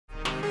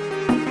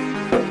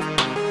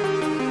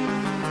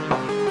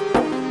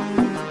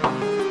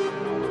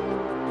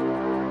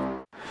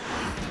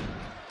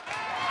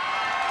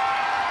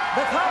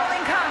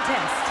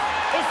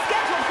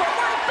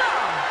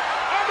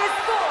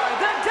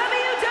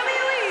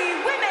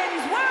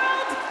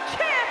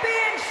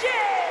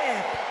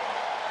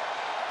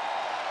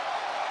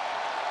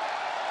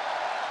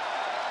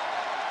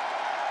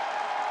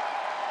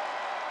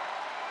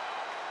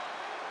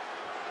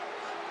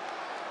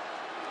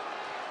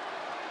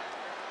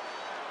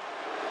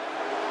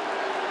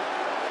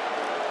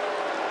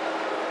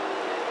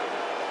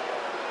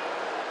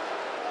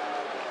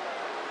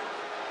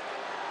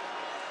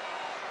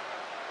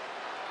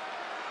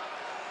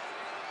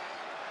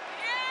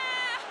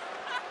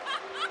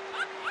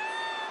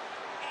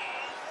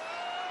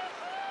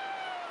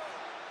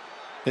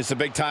It's a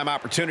big-time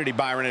opportunity,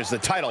 Byron, as the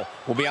title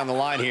will be on the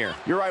line here.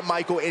 You're right,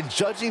 Michael, and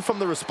judging from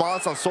the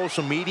response on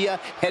social media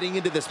heading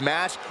into this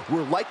match,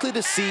 we're likely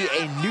to see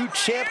a new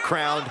champ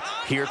crowned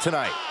here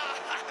tonight.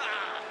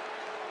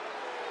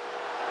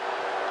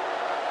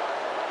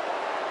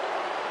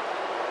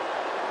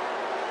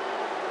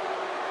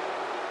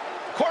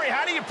 Corey,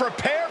 how do you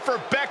prepare for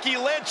Becky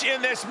Lynch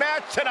in this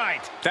match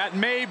tonight? That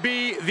may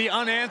be the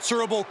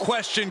unanswerable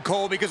question,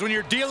 Cole, because when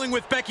you're dealing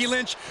with Becky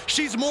Lynch,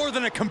 she's more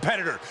than a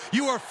competitor.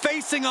 You are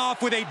facing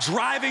off with a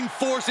driving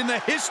force in the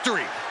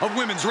history of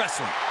women's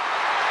wrestling.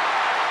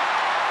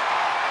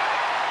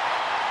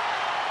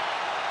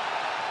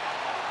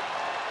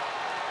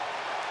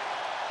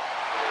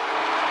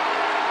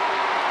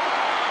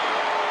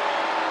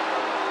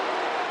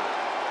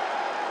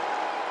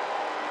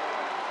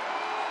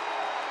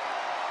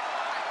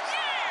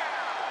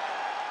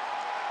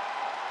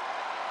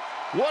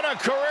 What a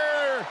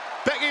career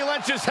Becky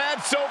Lynch has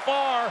had so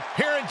far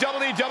here in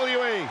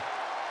WWE.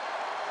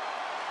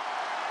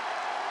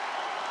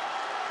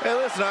 Hey,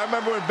 listen, I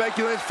remember when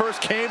Becky Lynch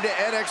first came to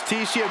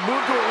NXT, she had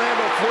moved to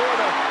Orlando,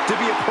 Florida to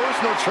be a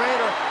personal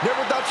trainer.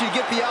 Never thought she'd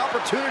get the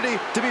opportunity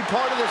to be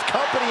part of this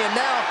company, and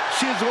now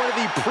she is one of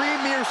the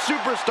premier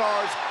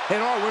superstars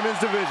in our women's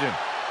division.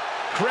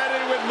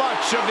 Credited with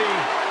much of the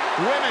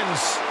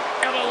women's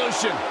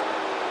evolution.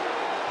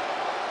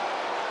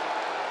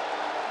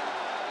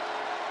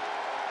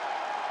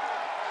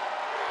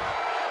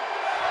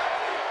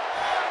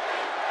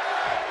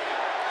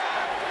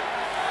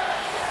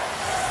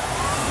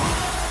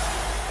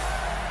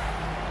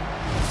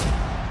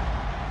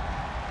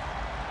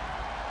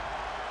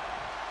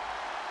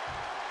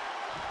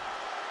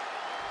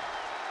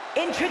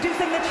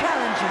 Introducing the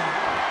challenger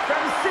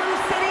from Sioux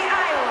City,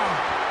 Iowa,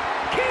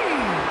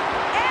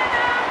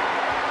 Kiana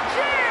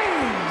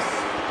James.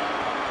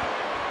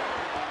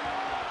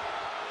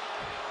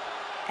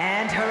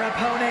 And her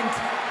opponent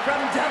from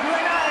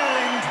Dublin,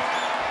 Ireland,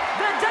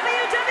 the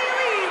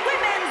WWE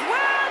Women's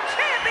World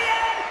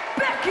Champion,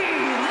 Becky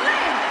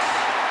Lynch.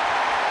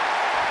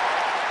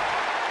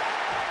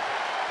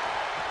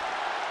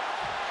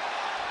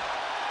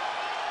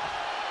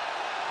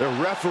 The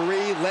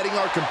referee letting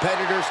our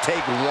competitors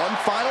take one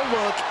final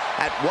look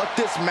at what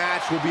this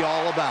match will be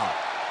all about.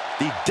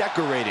 The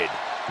decorated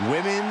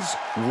Women's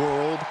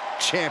World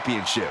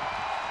Championship.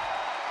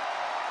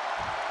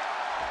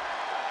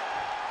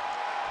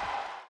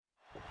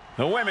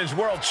 The Women's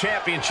World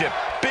Championship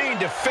being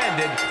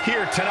defended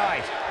here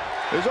tonight.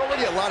 There's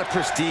already a lot of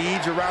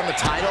prestige around the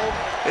title.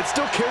 It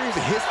still carries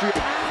a history.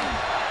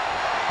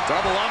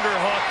 Double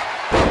underhook.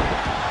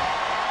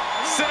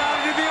 Sit out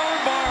into the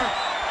armbar.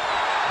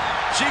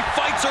 She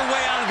fights her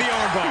way out of the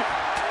armbar.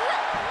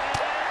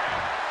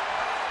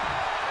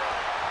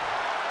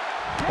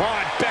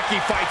 Oh, and Becky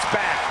fights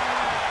back.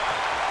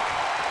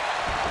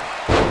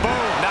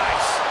 Boom,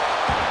 nice.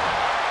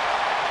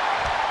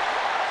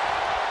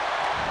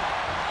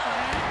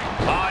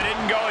 Oh, it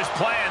didn't go as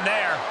planned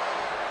there.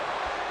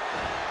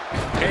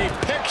 A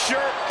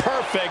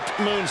picture-perfect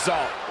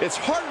moonsault. It's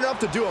hard enough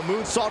to do a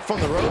moonsault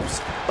from the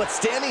ropes, but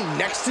standing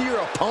next to your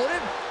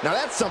opponent, now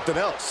that's something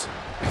else.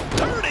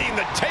 Turning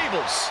the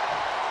tables.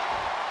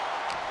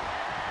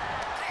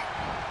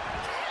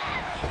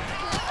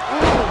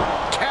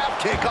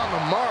 Kick on the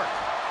mark.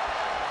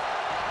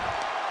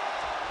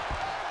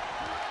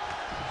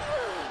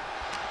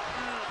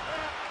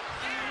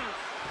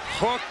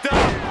 Hooked up.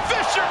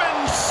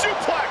 Fisherman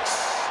suplex.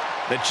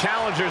 The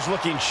challenger's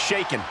looking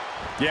shaken.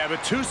 Yeah,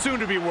 but too soon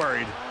to be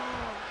worried.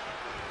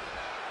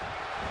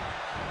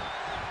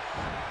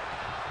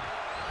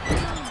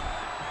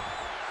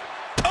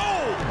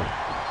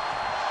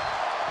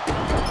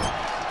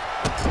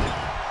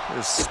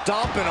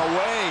 Stomping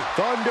away.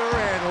 Thunder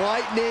and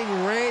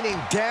lightning raining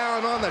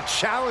down on the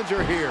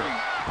challenger here.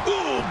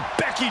 Ooh,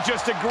 Becky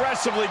just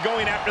aggressively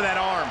going after that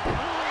arm.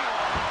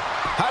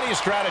 How do you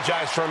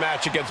strategize for a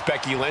match against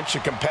Becky Lynch, a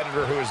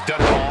competitor who has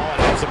done it all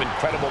and had some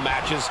incredible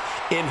matches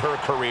in her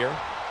career?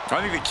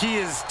 I think the key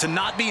is to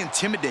not be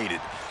intimidated.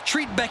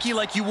 Treat Becky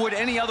like you would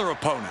any other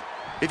opponent.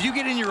 If you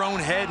get in your own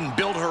head and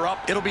build her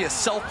up, it'll be a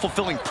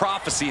self-fulfilling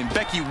prophecy, and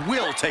Becky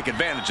will take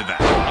advantage of that.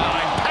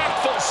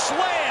 Impactful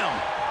slam.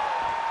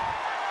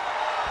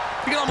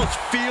 You can almost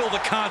feel the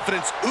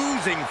confidence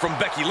oozing from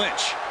Becky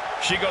Lynch.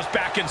 She goes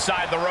back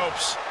inside the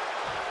ropes.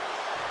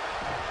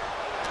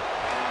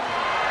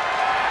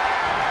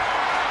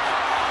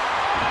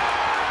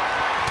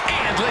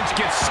 And Lynch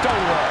gets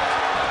stonewalled.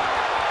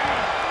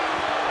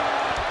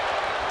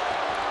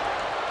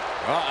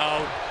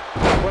 Uh-oh.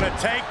 What a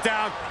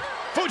takedown.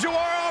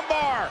 Fujiwara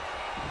armbar.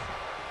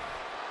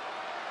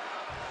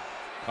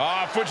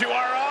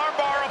 Fujiwara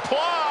armbar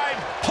applied.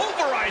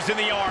 Pulverizing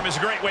the arm is a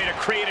great way to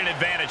create an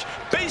advantage.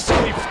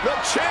 Basically, the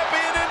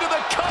champion into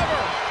the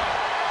cover.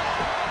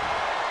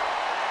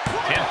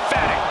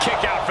 Emphatic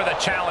kick out for the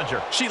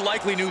challenger. She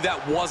likely knew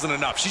that wasn't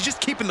enough. She's just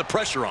keeping the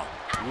pressure on.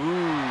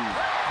 Ooh.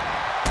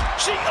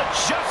 She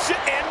adjusts it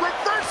and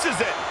reverses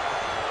it.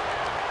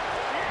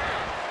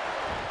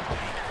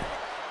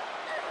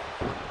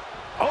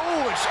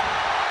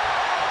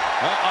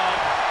 On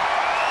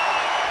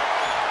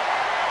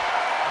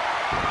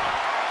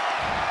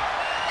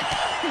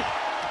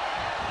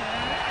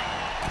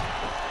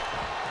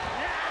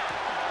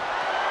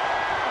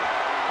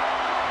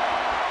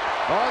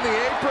the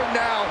apron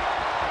now.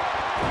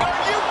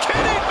 Are you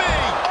kidding me?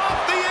 Off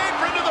the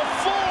apron to the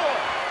floor.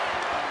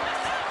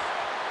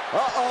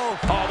 Uh-oh.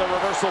 Oh, the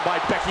reversal by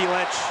Becky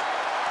Lynch.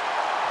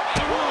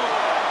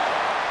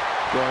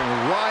 Going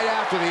right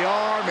after the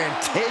arm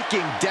and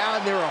taking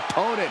down their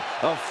opponent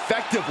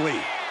effectively.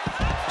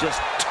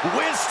 Just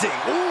twisting.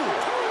 Ooh.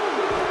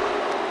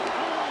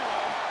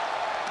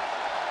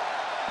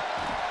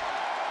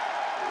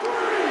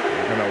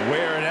 They're gonna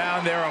wear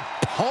down their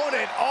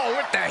opponent. Oh,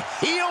 with the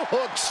heel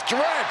hook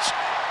stretch.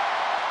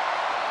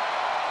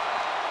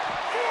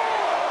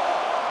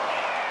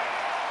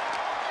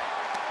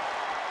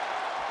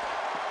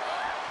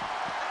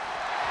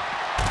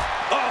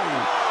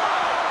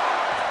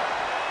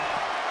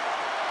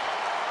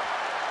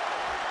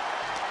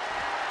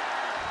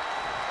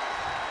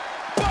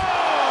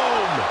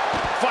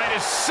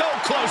 So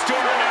close to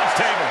our announce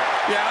table.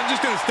 Yeah, I'm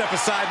just going to step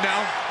aside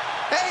now.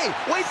 Hey,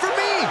 wait for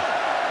me.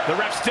 The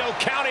ref still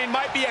counting.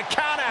 Might be a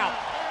count out.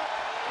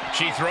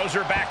 She throws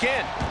her back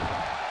in.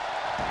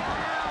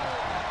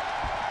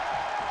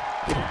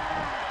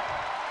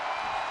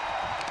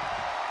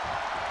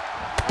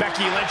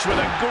 Becky Lynch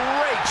with a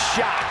great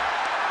shot.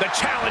 The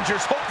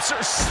challenger's hopes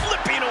are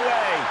slipping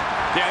away.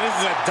 Yeah, this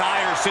is a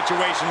dire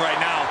situation right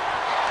now.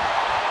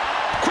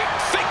 Quick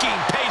thinking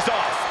pays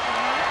off.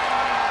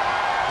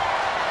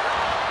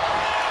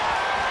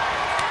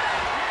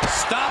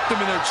 Stopped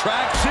them in their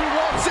tracks. She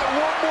wants it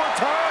one more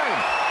time.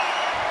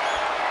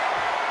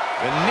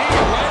 The knee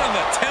right on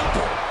the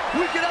temple.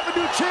 We could have a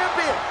new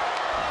champion.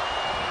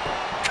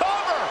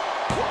 Cover.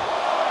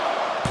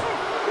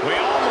 We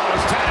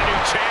almost had a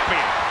new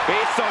champion.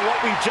 Based on what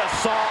we just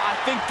saw, I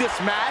think this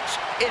match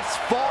is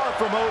far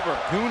from over.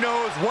 Who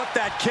knows what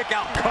that kick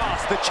out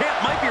cost? The champ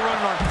might be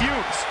running on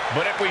fumes.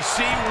 But if we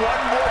see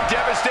one more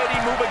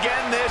devastating move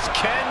again, this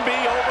can be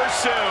over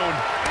soon.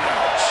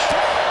 Ouch.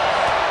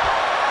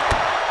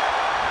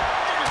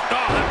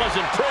 Oh, that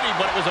wasn't pretty,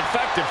 but it was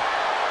effective.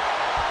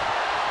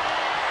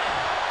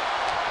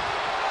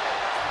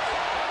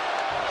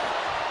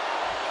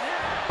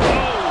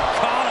 Oh,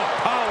 caught a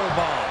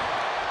powerbomb.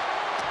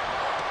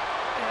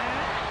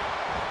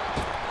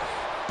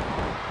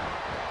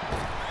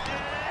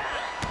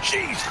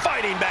 She's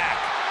fighting back.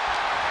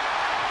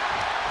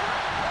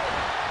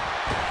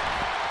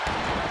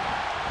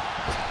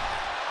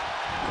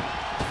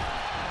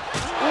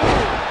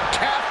 Ooh,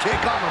 calf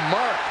kick on the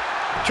mark.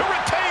 To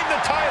retain the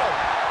title.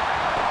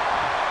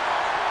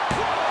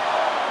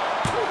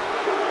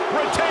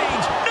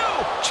 Retains. No.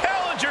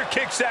 Challenger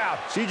kicks out.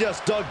 She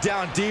just dug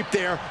down deep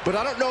there, but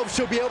I don't know if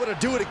she'll be able to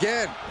do it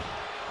again.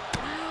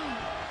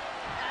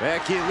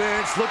 Becky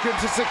Lynch looking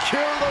to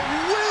secure the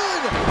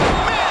win.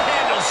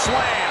 Manhandle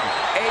slam.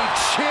 A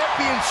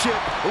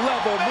championship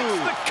level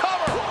move. Makes the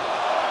cover.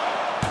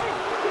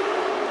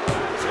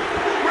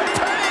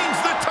 Retains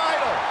the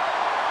title.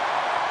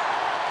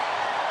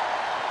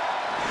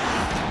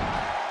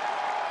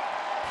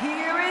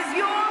 Here is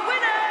your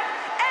winner,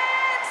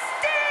 and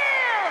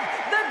still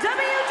the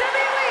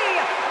WWE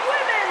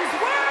Women's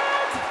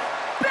World,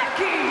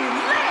 Becky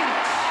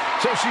Lynch.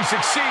 So she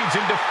succeeds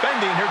in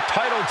defending her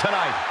title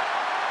tonight.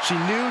 She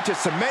knew to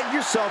cement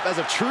yourself as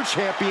a true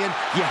champion,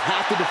 you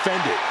have to defend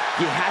it.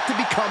 You have to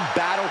become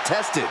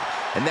battle-tested.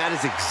 And that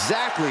is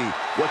exactly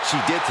what she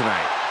did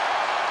tonight.